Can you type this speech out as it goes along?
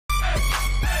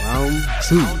Round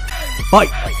 2. Fight.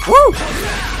 Woo!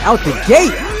 Out the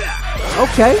gate.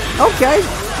 Okay. Okay.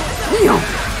 Damn.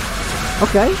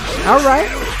 Okay. All right.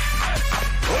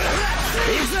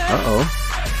 Uh-oh.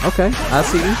 Okay. I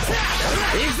see you.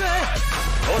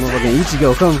 Motherfucking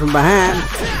Ichigo coming from behind.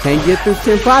 Can't get through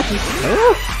Kenpachi.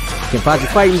 Oh. Kenpachi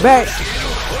fighting back.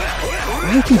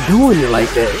 Why you keep doing it like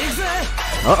that?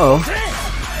 Uh-oh.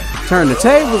 Turn the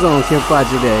tables on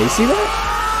Kenpachi there. You see that?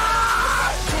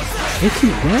 They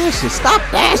keep dashing. Stop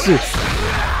dashing.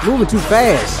 Moving too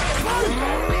fast.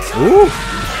 Ooh.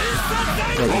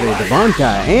 The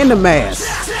Bankai and the mask.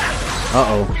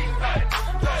 Uh-oh.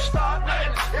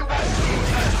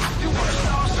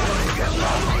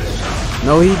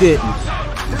 No, he didn't.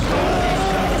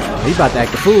 He about to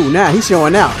act a fool now. He's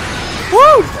showing out.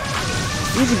 Woo!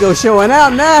 Ichigo showing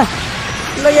out now.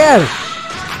 Look at him.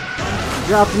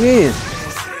 Drop him in.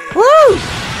 Woo!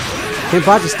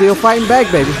 Kenpachi still fighting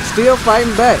back, baby. Still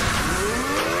fighting back.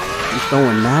 You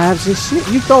throwing knives and shit?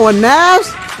 You throwing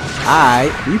knives?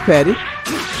 Alright, you petty.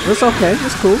 It's okay.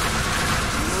 It's cool.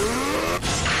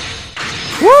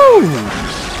 Woo!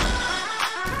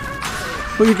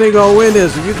 Who you think gonna win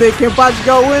this? You think Kenpachi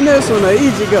gonna win this or no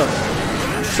Ichigo?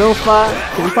 So far,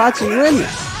 Kenpachi winning.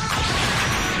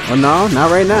 Oh no,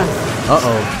 not right now.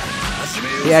 Uh-oh.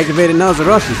 He activated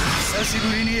Nazarashi.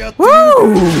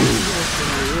 Woo!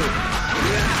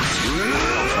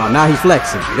 Oh, now he's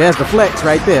flexing. There's the flex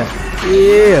right there.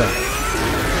 Yeah.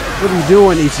 What are you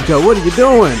doing, Ichigo? What are you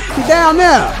doing? Get down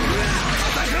now.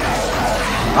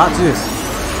 Watch this.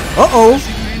 Uh-oh.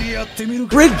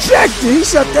 Rejected. He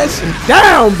shut that shit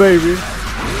down, baby.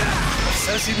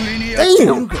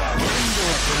 Damn.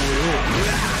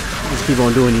 Just keep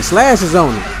on doing these slashes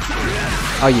on him.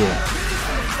 Oh, yeah.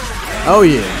 Oh,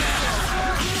 yeah.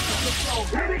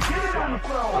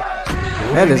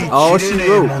 That is all she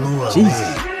wrote.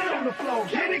 Jesus.